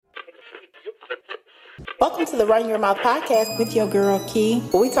Welcome to the Run Your Mouth podcast with your girl Key,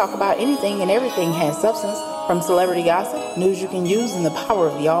 where we talk about anything and everything has substance, from celebrity gossip, news you can use, and the power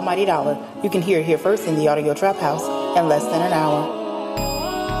of the almighty dollar. You can hear it here first in the Audio Trap House in less than an hour.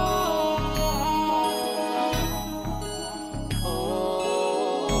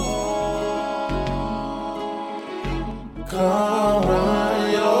 Come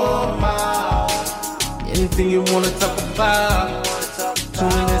run your mouth. Anything you wanna talk about, tune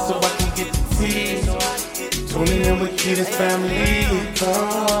in so I can get the tea. Tuning in with Keith's family.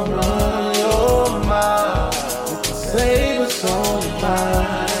 Come run your mouth. Save us on the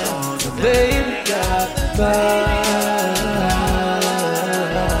mind. Baby got the vibe.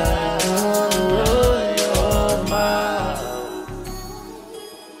 Run your mouth.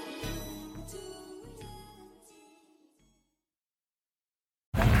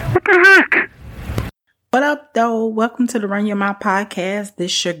 What the heck? What up, though? Welcome to the Run Your Mouth podcast.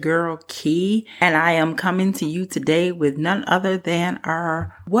 This is your girl, Key, and I am coming to you today with none other than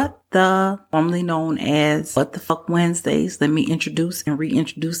our formerly known as What the Fuck Wednesdays. Let me introduce and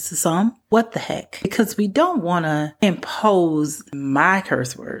reintroduce to some. What the heck? Because we don't want to impose my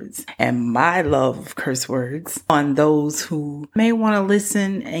curse words and my love of curse words on those who may want to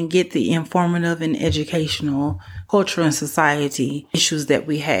listen and get the informative and educational culture and society issues that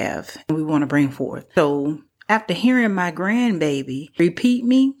we have and we want to bring forth. So after hearing my grandbaby repeat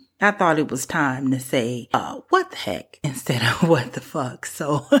me, I thought it was time to say, what the heck instead of what the fuck.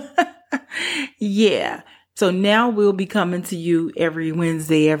 So yeah. So now we'll be coming to you every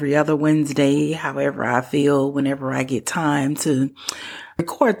Wednesday, every other Wednesday, however I feel, whenever I get time to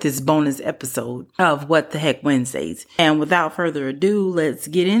record this bonus episode of What the Heck Wednesdays. And without further ado, let's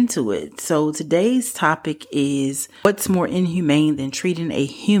get into it. So today's topic is what's more inhumane than treating a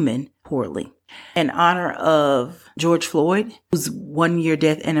human poorly? In honor of George Floyd, whose 1 year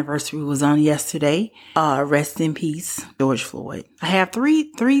death anniversary was on yesterday. Rest in peace, George Floyd. I have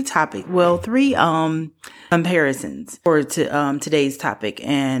three comparisons for today's topic.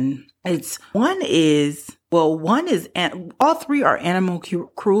 And all three are animal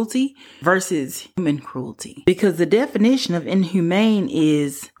cruelty versus human cruelty. Because the definition of inhumane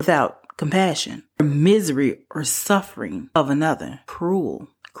is without compassion, or misery or suffering of another. Cruelty.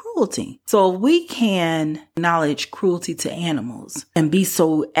 So if we can acknowledge cruelty to animals and be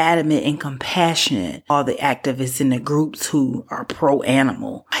so adamant and compassionate, all the activists in the groups who are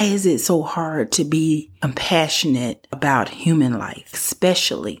pro-animal, why is it so hard to be compassionate about human life,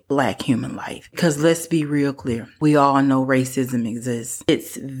 especially Black human life? Because let's be real clear. We all know racism exists.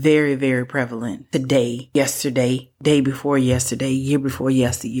 It's very, very prevalent today, yesterday, day before yesterday, year before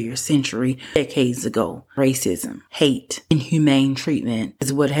yesteryear, century, decades ago. Racism, hate, inhumane treatment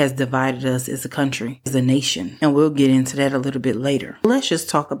is what has divided us as a country, as a nation. And we'll get into that a little bit later. Let's just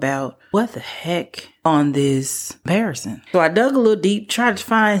talk about what the heck on this comparison. So I dug a little deep, tried to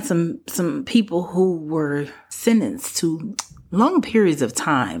find some people who were sentenced to long periods of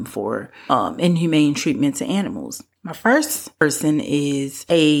time for inhumane treatment to animals. My first person is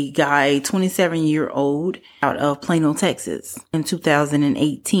a guy, 27-year-old, out of Plano, Texas. In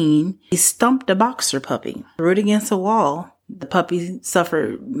 2018, he stumped a boxer puppy, threw it against a wall. The puppy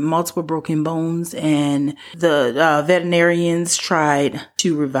suffered multiple broken bones, and the veterinarians tried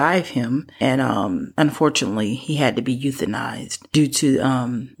to revive him. And unfortunately, he had to be euthanized due to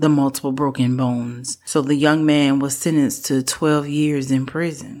the multiple broken bones. So the young man was sentenced to 12 years in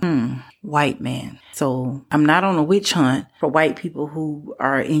prison. White man. So I'm not on a witch hunt for white people who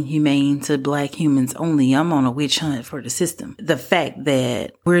are inhumane to Black humans only. I'm on a witch hunt for the system. The fact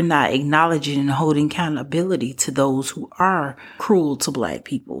that we're not acknowledging and holding accountability to those who are cruel to Black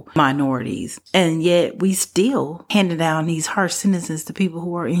people, minorities, and yet we still handing down these harsh sentences to people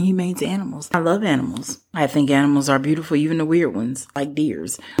who are inhumane to animals. I love animals. I think animals are beautiful, even the weird ones, like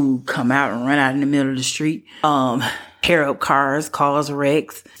deers, who come out and run out in the middle of the street. Tear up cars, cause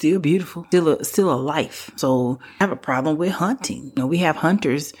wrecks. Still beautiful. Still a life. So I have a problem with hunting. We have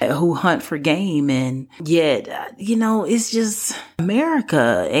hunters who hunt for game, and yet, it's just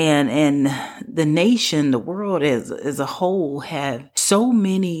America and the nation, the world as a whole have so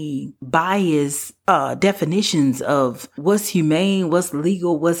many biased definitions of what's humane, what's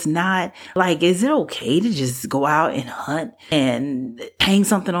legal, what's not. Like, is it okay to just go out and hunt and hang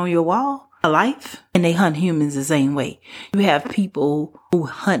something on your wall? A life, and they hunt humans the same way. You have people who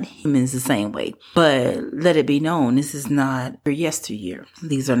hunt humans the same way, but let it be known, this is not your yesteryear.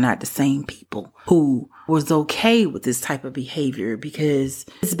 These are not the same people who was okay with this type of behavior, because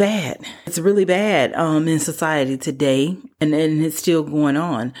it's bad. It's really bad in society today, and it's still going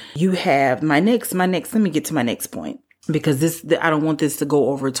on. You have my next. Let me get to my next point. because I don't want this to go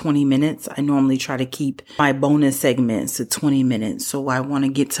over 20 minutes. I normally try to keep my bonus segments to 20 minutes. So I want to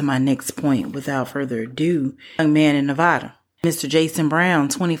get to my next point without further ado. Young man in Nevada. Mr. Jason Brown,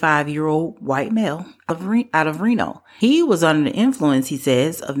 25-year-old white male out of Reno. He was under the influence, he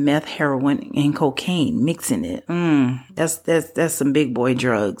says, of meth, heroin, and cocaine, mixing it. That's some big boy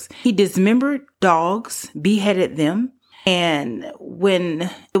drugs. He dismembered dogs, beheaded them. And when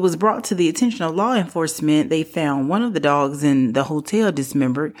it was brought to the attention of law enforcement, they found one of the dogs in the hotel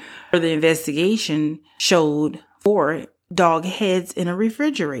dismembered. The investigation showed 4 dog heads in a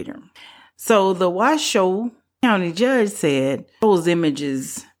refrigerator. So the Washoe County judge said those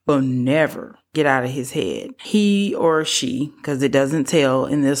images will never get out of his head. He or she, because it doesn't tell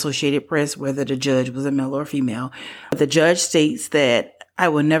in the Associated Press whether the judge was a male or female, but the judge states that I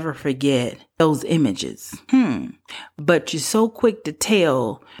will never forget those images. But you're so quick to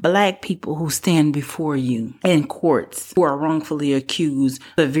tell Black people who stand before you in courts who are wrongfully accused,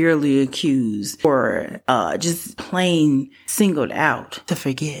 severely accused, or just plain singled out to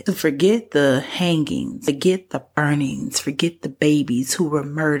forget the hangings, forget the burnings, forget the babies who were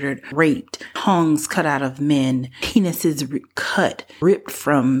murdered, raped, tongues cut out of men, penises ripped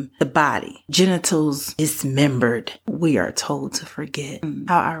from the body, genitals dismembered. We are told to forget.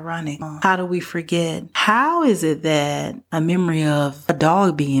 How ironic. How do we forget? How is it that a memory of a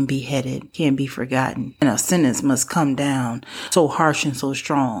dog being beheaded can't be forgotten and a sentence must come down so harsh and so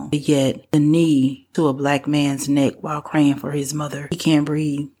strong, but yet the knee to a Black man's neck while crying for his mother, he can't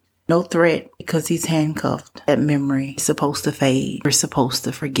breathe? No threat because he's handcuffed. That memory is supposed to fade. We're supposed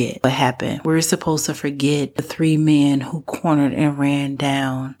to forget what happened. We're supposed to forget the 3 men who cornered and ran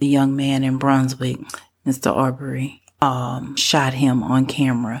down the young man in Brunswick, Mr. Arbery. Shot him on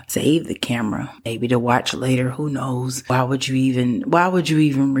camera, saved the camera, maybe to watch later. Who knows? Why would you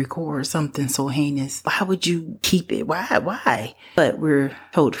even record something so heinous? Why would you keep it? Why? But we're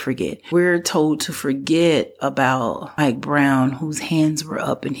told to forget. We're told to forget about Mike Brown, whose hands were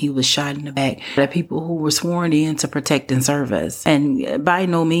up and he was shot in the back. The people who were sworn in to protect and serve us. And by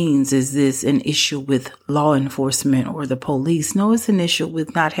no means is this an issue with law enforcement or the police. No, it's an issue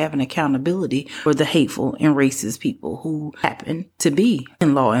with not having accountability for the hateful and racist people who happen to be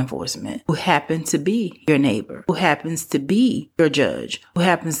in law enforcement, who happen to be your neighbor, who happens to be your judge, who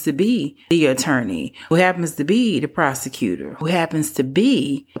happens to be the attorney, who happens to be the prosecutor, who happens to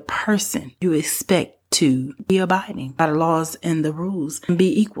be the person you expect to be abiding by the laws and the rules and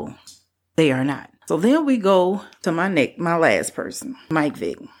be equal. They are not. So then we go to my last person, Mike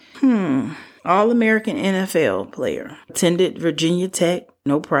Vick. All-American NFL player. Attended Virginia Tech.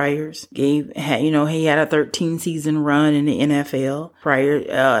 No priors. He had a 13-season run in the NFL prior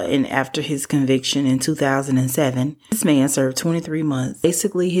and after his conviction in 2007. This man served 23 months.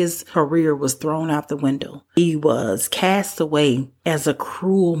 Basically, his career was thrown out the window. He was cast away as a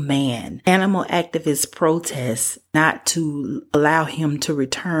cruel man. Animal activist protests not to allow him to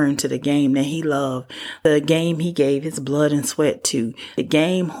return to the game that he loved, the game he gave his blood and sweat to, the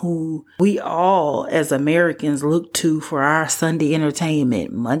game who we all as Americans look to for our Sunday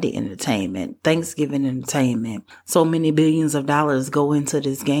entertainment, Monday entertainment, Thanksgiving entertainment. So many billions of dollars go into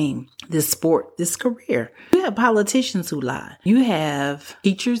this game, this sport, this career. You have politicians who lie. You have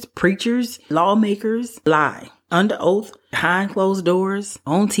teachers, preachers, lawmakers lie. Under oath, behind closed doors,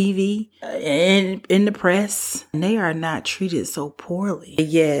 on TV, and in the press. And they are not treated so poorly.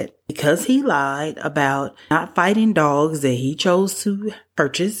 Yet, because he lied about not fighting dogs that he chose to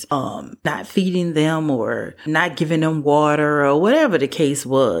purchase, not feeding them or not giving them water or whatever the case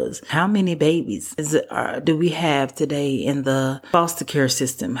was. How many babies do we have today in the foster care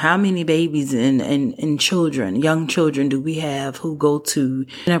system? How many babies and children, young children do we have who go to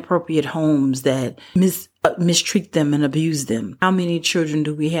inappropriate homes that mistreat them and abuse them? How many children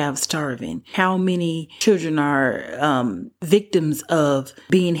do we have starving? How many children are victims of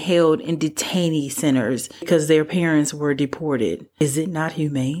being held in detainee centers because their parents were deported? Is it not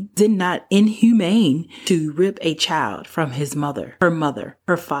humane? Is it not inhumane to rip a child from his mother,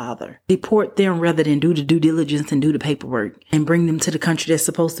 her father, deport them rather than do the due diligence and do the paperwork and bring them to the country that's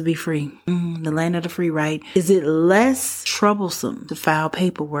supposed to be free? The land of the free, right? Is it less troublesome to file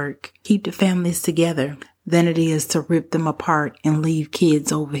paperwork, keep the families together, than it is to rip them apart and leave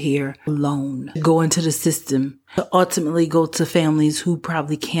kids over here alone, go into the system, to ultimately go to families who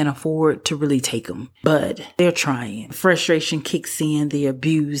probably can't afford to really take them? But they're trying. Frustration kicks in, the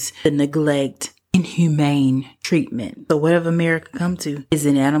abuse, the neglect, inhumane treatment. So what have America come to? Is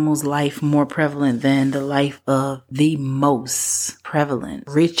an animal's life more prevalent than the life of the most prevalent,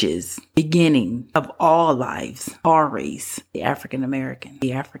 richest beginning of all lives, our race, the African American,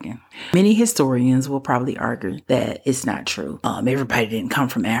 the African? Many historians will probably argue that it's not true. Everybody didn't come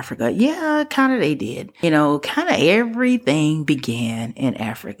from Africa. Yeah, kind of they did. Kind of everything began in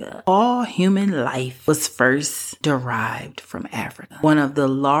Africa. All human life was first derived from Africa. One of the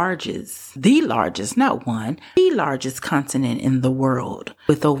largest continent in the world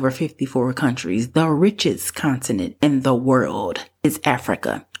with over 54 countries, the richest continent in the world is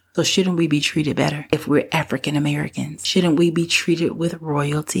Africa. So shouldn't we be treated better if we're African Americans? Shouldn't we be treated with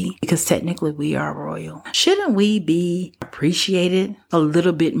royalty? Because technically we are royal. Shouldn't we be appreciated a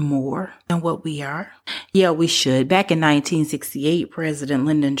little bit more than what we are? Yeah, we should. Back in 1968, President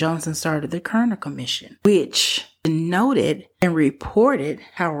Lyndon Johnson started the Kerner Commission, which noted and reported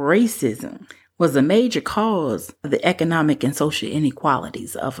how racism was a major cause of the economic and social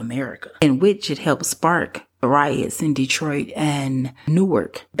inequalities of America, in which it helped spark riots in Detroit and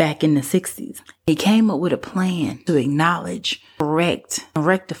Newark back in the 60s. He came up with a plan to acknowledge, correct, and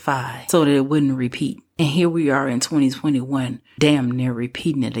rectify so that it wouldn't repeat. And here we are in 2021, damn near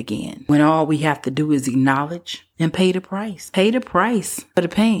repeating it again. When all we have to do is acknowledge and pay the price. Pay the price for the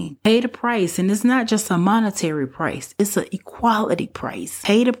pain. Pay the price. And it's not just a monetary price. It's an equality price.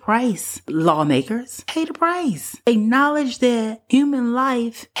 Pay the price, lawmakers. Pay the price. Acknowledge that human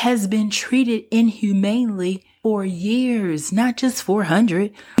life has been treated inhumanely for years, not just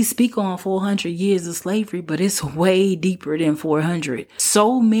 400. We speak on 400 years of slavery, but it's way deeper than 400.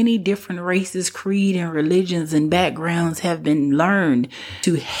 So many different races, creed, and religions and backgrounds have been learned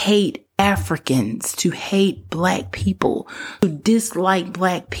to hate Africans, to hate Black people, to dislike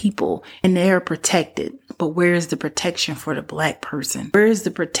Black people, and they're protected. But where is the protection for the Black person? Where is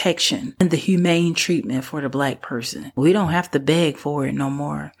the protection and the humane treatment for the Black person? We don't have to beg for it no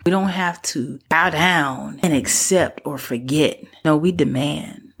more. We don't have to bow down and accept or forget. No, we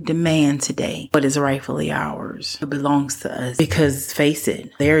demand today what is rightfully ours. It belongs to us. Because face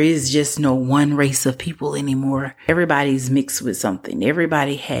it, there is just no one race of people anymore. Everybody's mixed with something.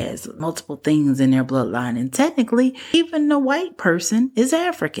 Everybody has multiple things in their bloodline. And technically, even the white person is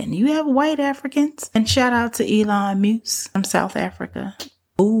African. You have white Africans. And shout out to Elon Musk from South Africa,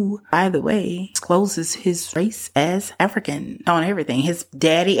 who, by the way, discloses his race as African on everything. His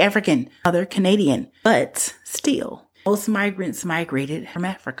daddy African, mother Canadian. But still, most migrants migrated from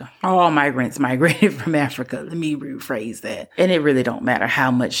Africa. All migrants migrated from Africa. Let me rephrase that. And it really don't matter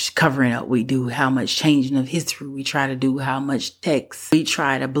how much covering up we do, how much changing of history we try to do, how much text we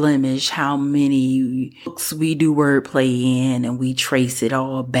try to blemish, how many books we do wordplay in, and we trace it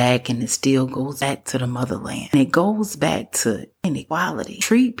all back, and it still goes back to the motherland. And it goes back to inequality.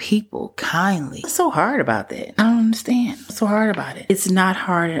 Treat people kindly. What's so hard about that? I don't understand. What's so hard about it? It's not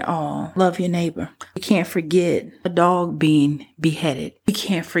hard at all. Love your neighbor. We can't forget a dog being beheaded. We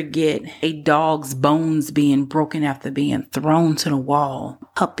can't forget a dog's bones being broken after being thrown to the wall.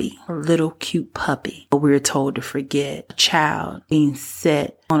 Puppy, a little cute puppy. But we're told to forget a child being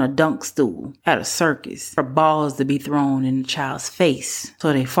set on a dunk stool at a circus for balls to be thrown in the child's face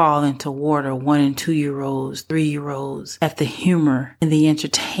so they fall into water. 1 and 2 year olds, 3-year-olds, at the humor and the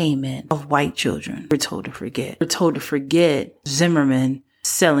entertainment of white children. We're told to forget. We're told to forget Zimmerman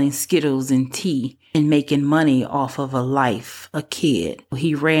selling Skittles and tea and making money off of a life, a kid.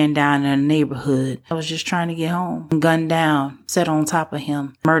 He ran down in a neighborhood. I was just trying to get home. Gunned down, sat on top of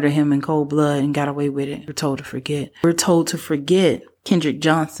him, murdered him in cold blood, and got away with it. We're told to forget. We're told to forget Kendrick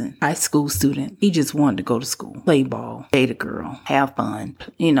Johnson, high school student. He just wanted to go to school, play ball, date a girl, have fun,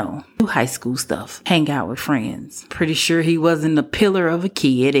 do high school stuff, hang out with friends. Pretty sure he wasn't a pillar of a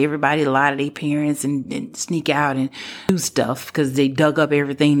kid. Everybody lied to their parents and sneak out and do stuff because they dug up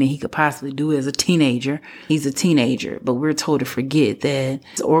everything that he could possibly do as a teenager. He's a teenager, but we're told to forget that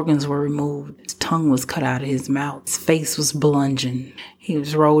his organs were removed. His tongue was cut out of his mouth. His face was bludgeoned. He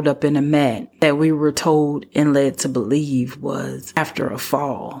was rolled up in a mat that we were told and led to believe was after a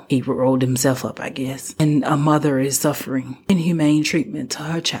fall. He rolled himself up, I guess. And a mother is suffering inhumane treatment to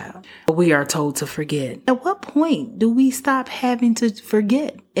her child. But we are told to forget. At what point do we stop having to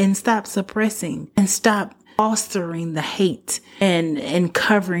forget and stop suppressing and stop fostering the hate and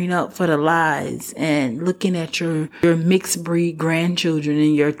covering up for the lies and looking at your mixed breed grandchildren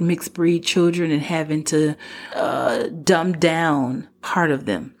and your mixed breed children and having to dumb down part of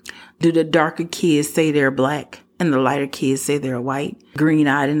them? Do the darker kids say they're Black? and the lighter kids say they're white.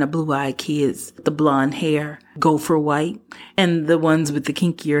 Green-eyed and the blue-eyed kids, the blonde hair, go for white. And the ones with the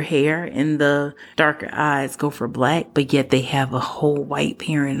kinkier hair and the darker eyes go for black. But yet they have a whole white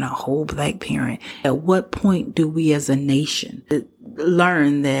parent and a whole black parent. At what point do we as a nation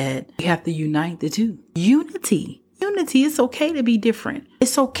learn that we have to unite the two? Unity. It's okay to be different.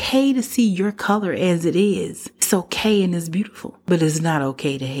 It's okay to see your color as it is. It's okay and it's beautiful, but it's not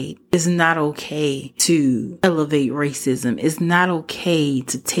okay to hate. It's not okay to elevate racism. It's not okay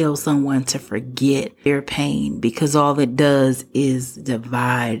to tell someone to forget their pain, because all it does is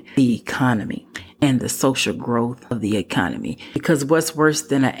divide the economy and the social growth of the economy. Because what's worse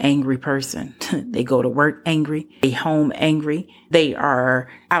than an angry person? They go to work angry, they home angry, they are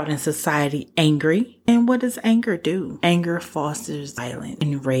out in society angry. And what does anger do? Anger fosters violence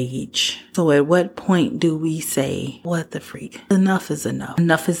and rage. So at what point do we say, what the freak? Enough is enough.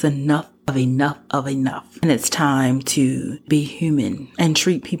 Enough is enough of enough of enough. And it's time to be human and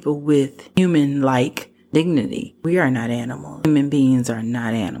treat people with human-like dignity. We are not animals. Human beings are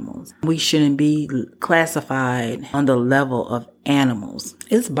not animals. We shouldn't be classified on the level of animals.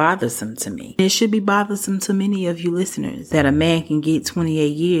 It's bothersome to me. It should be bothersome to many of you listeners that a man can get 28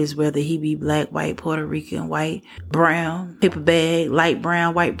 years, whether he be black, white, Puerto Rican, white, brown, paper bag, light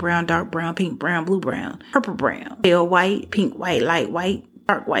brown, white brown, dark brown, pink brown, blue brown, purple brown, pale white, pink white, light white,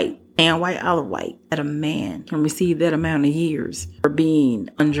 dark white, and white, olive white, that a man can receive that amount of years for being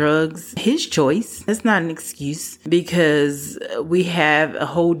on drugs. His choice. That's not an excuse, because we have a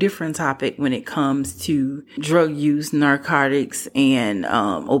whole different topic when it comes to drug use, narcotics, and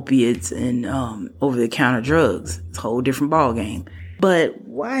opiates and over-the-counter drugs. It's a whole different ballgame. But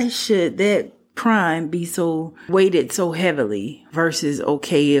why should that crime be so weighted so heavily versus,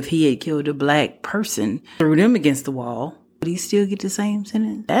 okay, if he had killed a black person, threw them against the wall, would he still get the same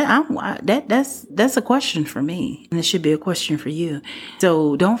sentence? That's a question for me. And it should be a question for you.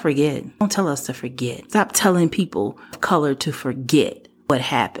 So don't forget. Don't tell us to forget. Stop telling people of color to forget what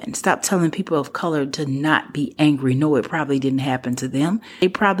happened. Stop telling people of color to not be angry. No, it probably didn't happen to them. They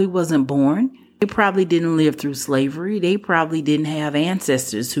probably wasn't born. They probably didn't live through slavery. They probably didn't have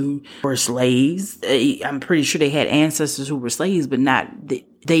ancestors who were slaves. I'm pretty sure they had ancestors who were slaves, but they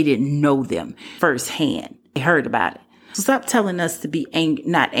didn't know them firsthand. They heard about it. So stop telling us to be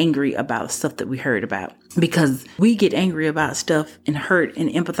not angry about stuff that we heard about, because we get angry about stuff and hurt and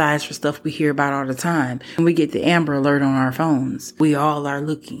empathize for stuff we hear about all the time. And we get the Amber Alert on our phones. We all are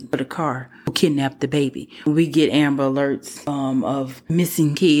looking for the car who kidnapped the baby. We get Amber Alerts of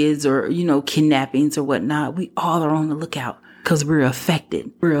missing kids or, kidnappings or whatnot. We all are on the lookout. Because we're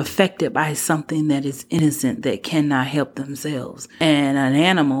affected. We're affected by something that is innocent, that cannot help themselves. And an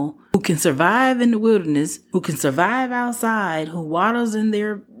animal who can survive in the wilderness, who can survive outside, who waddles in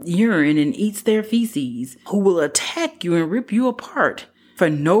their urine and eats their feces, who will attack you and rip you apart for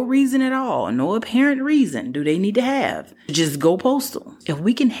no reason at all, no apparent reason do they need to have. Just go postal. If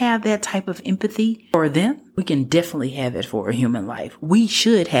we can have that type of empathy for them, we can definitely have it for a human life. We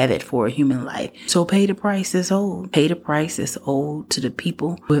should have it for a human life. So pay the price that's owed. Pay the price that's owed to the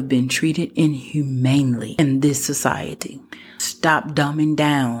people who have been treated inhumanely in this society. Stop dumbing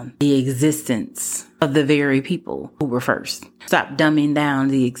down the existence of the very people who were first. Stop dumbing down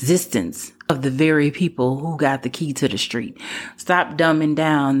the existence of the very people who got the key to the street. Stop dumbing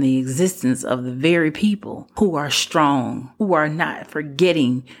down the existence of the very people who are strong, who are not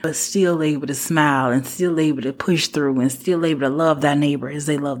forgetting, but still able to smile and still able to push through and still able to love thy neighbor as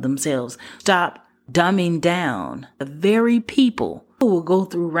they love themselves. Stop dumbing down the very people who will go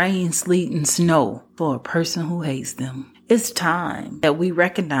through rain, sleet, and snow for a person who hates them. It's time that we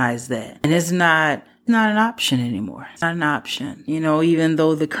recognize that. And it's not an option anymore. It's not an option. Even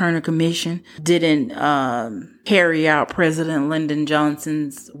though the Kerner Commission didn't carry out President Lyndon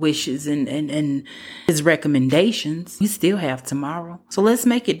Johnson's wishes and his recommendations, we still have tomorrow. So let's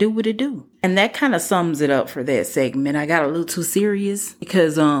make it do what it do. And that kind of sums it up for that segment. I got a little too serious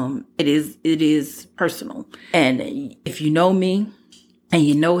because it is personal. And if you know me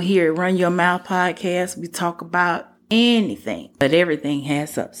and here at Run Your Mouth podcast, we talk about anything, but everything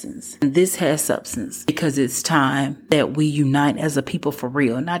has substance. And this has substance because it's time that we unite as a people for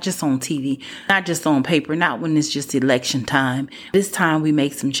real, not just on TV, not just on paper, not when it's just election time. This time we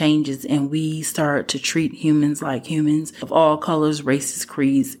make some changes and we start to treat humans like humans of all colors, races,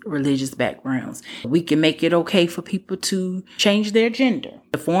 creeds, religious backgrounds. We can make it okay for people to change their gender,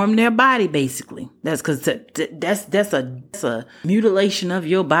 to form their body, basically. That's because that's a mutilation of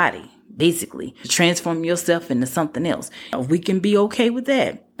your body. Basically, to transform yourself into something else. If we can be okay with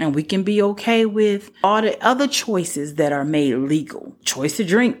that, And we can be okay with all the other choices that are made legal. Choice to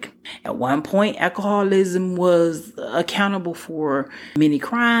drink. At one point, alcoholism was accountable for many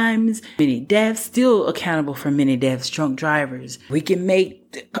crimes, many deaths, still accountable for many deaths, drunk drivers. We can make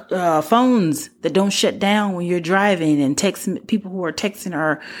phones that don't shut down when you're driving, and texting people who are texting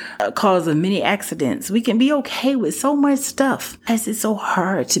are cause of many accidents. We can be okay with so much stuff. As it's so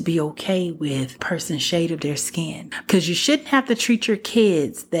hard to be okay with person's shade of their skin, because you shouldn't have to teach your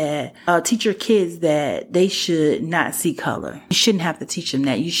kids that they should not see color. You shouldn't have to teach them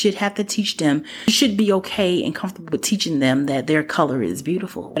that. You should have to teach them. You should be okay and comfortable with teaching them that their color is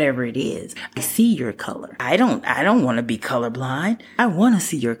beautiful, whatever it is. I see your color. I don't want to be colorblind. I want to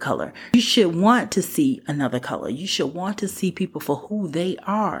see your color. You should want to see another color. You should want to see people for who they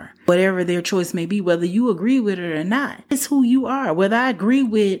are, whatever their choice may be, whether you agree with it or not. It's who you are. Whether I agree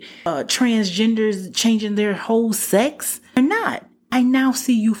with transgenders changing their whole sex or not, I now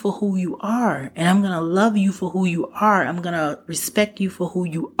see you for who you are, and I'm going to love you for who you are. I'm going to respect you for who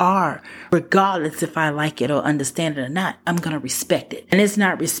you are, regardless if I like it or understand it or not. I'm going to respect it. And it's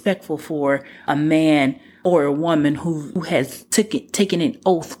not respectful for a man or a woman who has taken an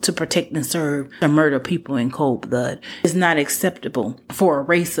oath to protect and serve to murder people in cold blood. It's not acceptable for a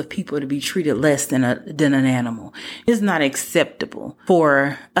race of people to be treated less than an animal. It's not acceptable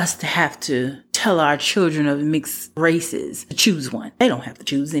for us to have to tell our children of mixed races to choose one. They don't have to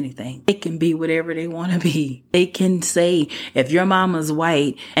choose anything. They can be whatever they want to be. They can say, if your mama's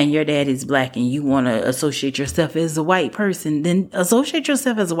white and your daddy's black and you want to associate yourself as a white person, then associate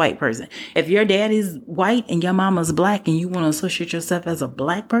yourself as a white person. If your daddy's white and your mama's black and you want to associate yourself as a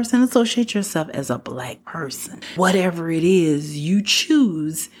black person, associate yourself as a black person. Whatever it is you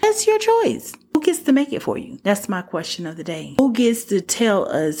choose, that's your choice. Who gets to make it for you? That's my question of the day. Who gets to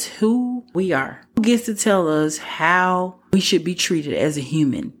tell us who we are? Who gets to tell us how we should be treated as a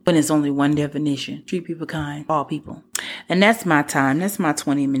human when it's only one definition? Treat people kind, all people. And that's my time. That's my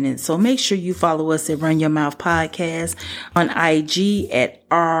 20 minutes. So make sure you follow us at Run Your Mouth Podcast on IG at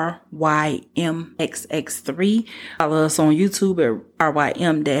RYMXX3. Follow us on YouTube at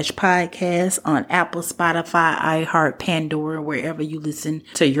RYM-podcast, on Apple, Spotify, iHeart, Pandora, wherever you listen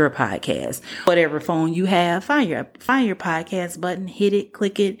to your podcast. Whatever phone you have, find your podcast button, hit it,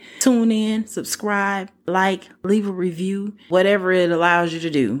 click it, tune in, subscribe, like, leave a review, whatever it allows you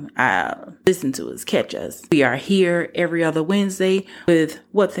to do. Listen to us, catch us. We are here every other Wednesday with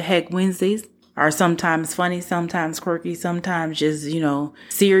What the Heck Wednesdays. Are sometimes funny, sometimes quirky, sometimes just,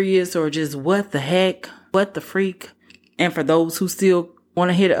 serious, or just what the heck, what the freak. And for those who still want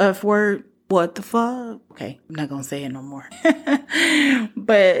to hear the F word, what the fuck? Okay, I'm not going to say it no more.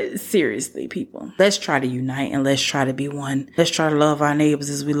 But seriously, people, let's try to unite and let's try to be one. Let's try to love our neighbors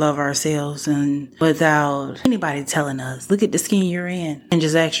as we love ourselves, and without anybody telling us, look at the skin you're in, and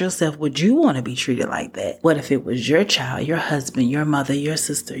just ask yourself, would you want to be treated like that? What if it was your child, your husband, your mother, your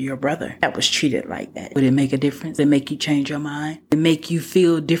sister, your brother that was treated like that? Would it make a difference? Would it make you change your mind? Would it make you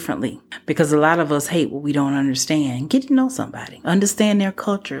feel differently? Because a lot of us hate what we don't understand. Get to know somebody. Understand their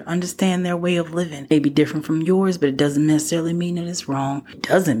culture. Understand their way of living. May be different from yours, but it doesn't necessarily mean that it's wrong. It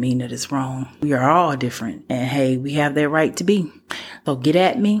doesn't mean that it's wrong. We are all different. And hey, we have that right to be. So get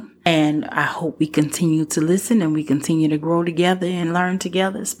at me. And I hope we continue to listen and we continue to grow together and learn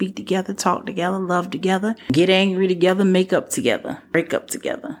together, speak together, talk together, love together, get angry together, make up together, break up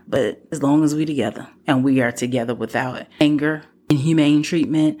together. But as long as we together, and we are together without anger, inhumane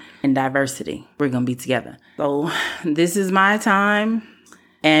treatment, and diversity, we're going to be together. So this is my time.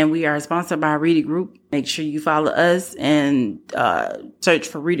 And we are sponsored by Read It Group. Make sure you follow us and search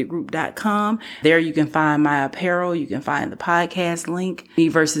for readitgroup.com. There you can find my apparel. You can find the podcast link. Me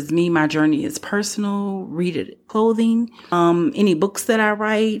versus Me, My Journey is Personal. Read It Clothing. Any books that I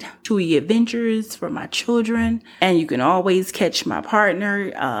write. Chewy Adventures for my children. And you can always catch my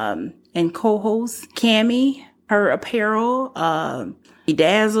partner and co-host, Cammie, her apparel.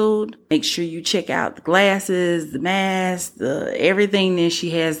 Bedazzled. Make sure you check out the glasses, the mask, everything that she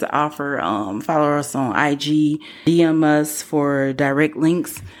has to offer. Follow us on IG, DM us for direct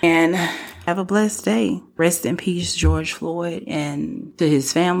links, and have a blessed day. Rest in peace, George Floyd, and to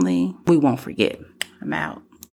his family. We won't forget. I'm out.